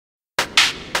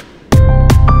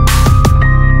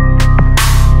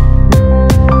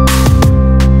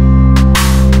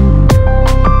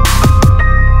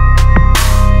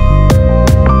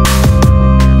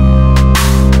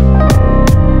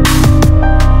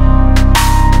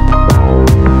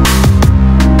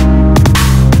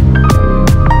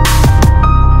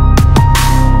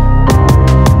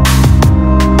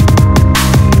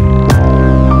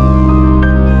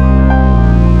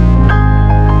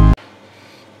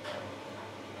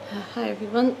Hi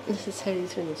everyone, this is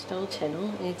Haley's Vintage Doll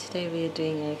channel, and today we are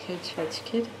doing a Cabbage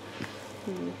kit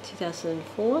in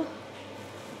 2004,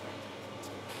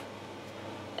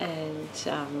 and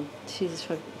she's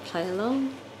for play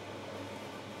along.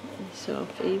 It's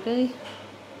off eBay.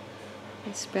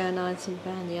 It's brown eyes and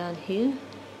brown yarn here.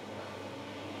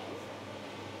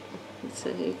 It's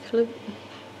a hair clip.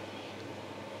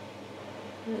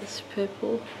 It's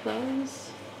purple flowers.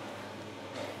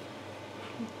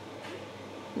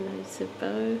 There's a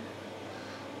bow,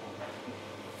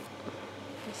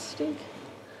 a stick,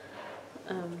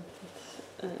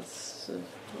 it's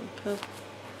put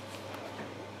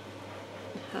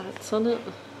hearts on it,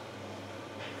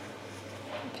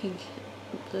 pink,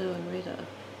 blue and red,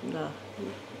 no,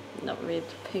 not red,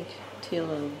 pink,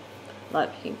 teal and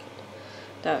light pink,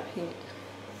 dark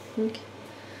pink,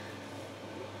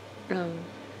 and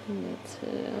that's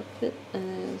her outfit,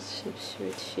 and she's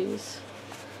red shoes.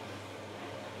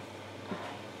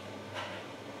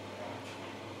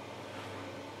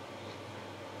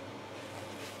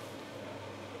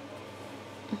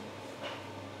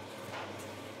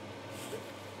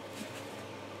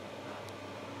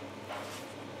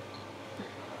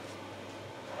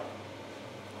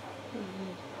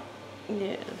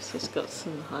 Yeah, it's just got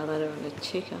some highlighter on the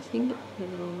cheek, I think, a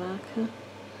little marker.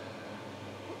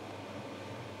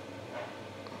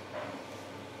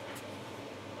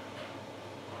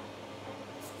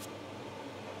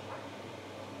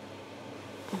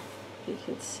 You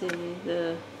can see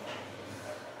the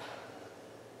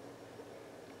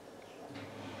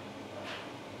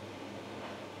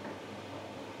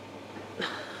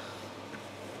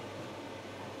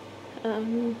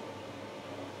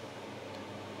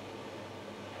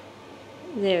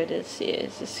there it is, yeah,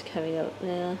 it's just coming up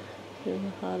now. A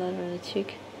little highlighter on the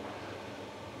cheek.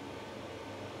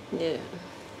 Yeah,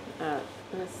 alright,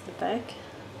 that's the back.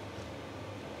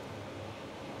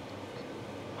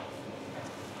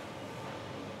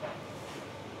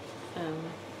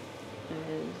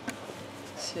 And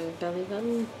so belly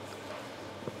button.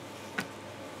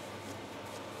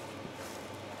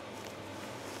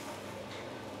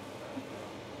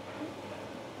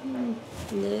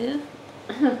 There.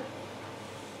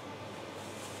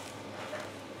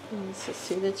 And it's a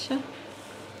signature.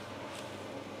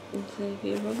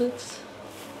 Xavier Roberts.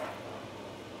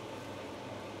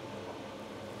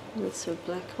 It's a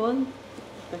black one,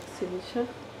 black signature.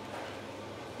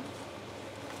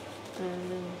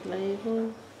 And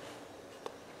label.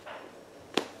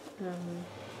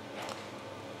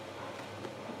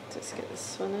 Just get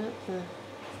this one out.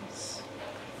 This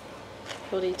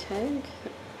body tag.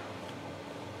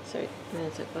 Sorry,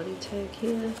 there's a body tag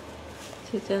here.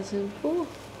 2004.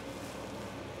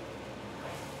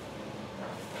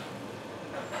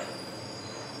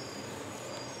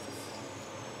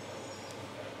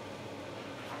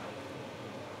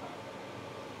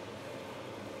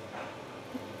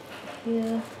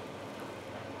 Yeah.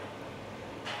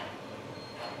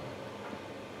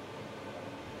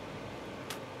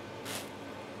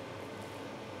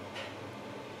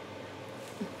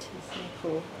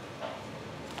 Cool.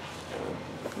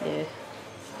 Yeah.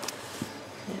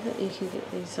 You can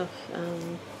get these off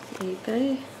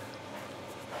eBay.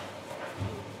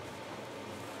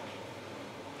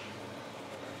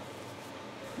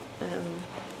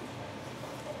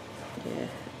 Yeah.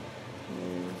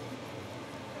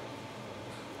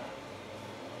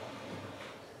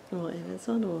 Or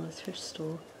Amazon or a thrift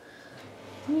store.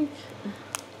 Yeah.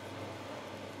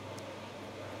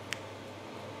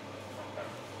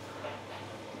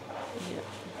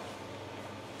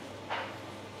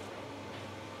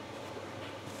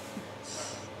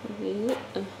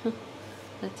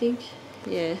 I think,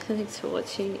 yeah, thanks for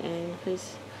watching, and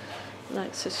please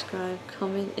like, subscribe,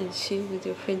 comment and share with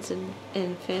your friends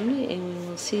and family, and we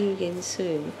will see you again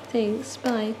soon. Thanks,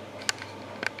 bye.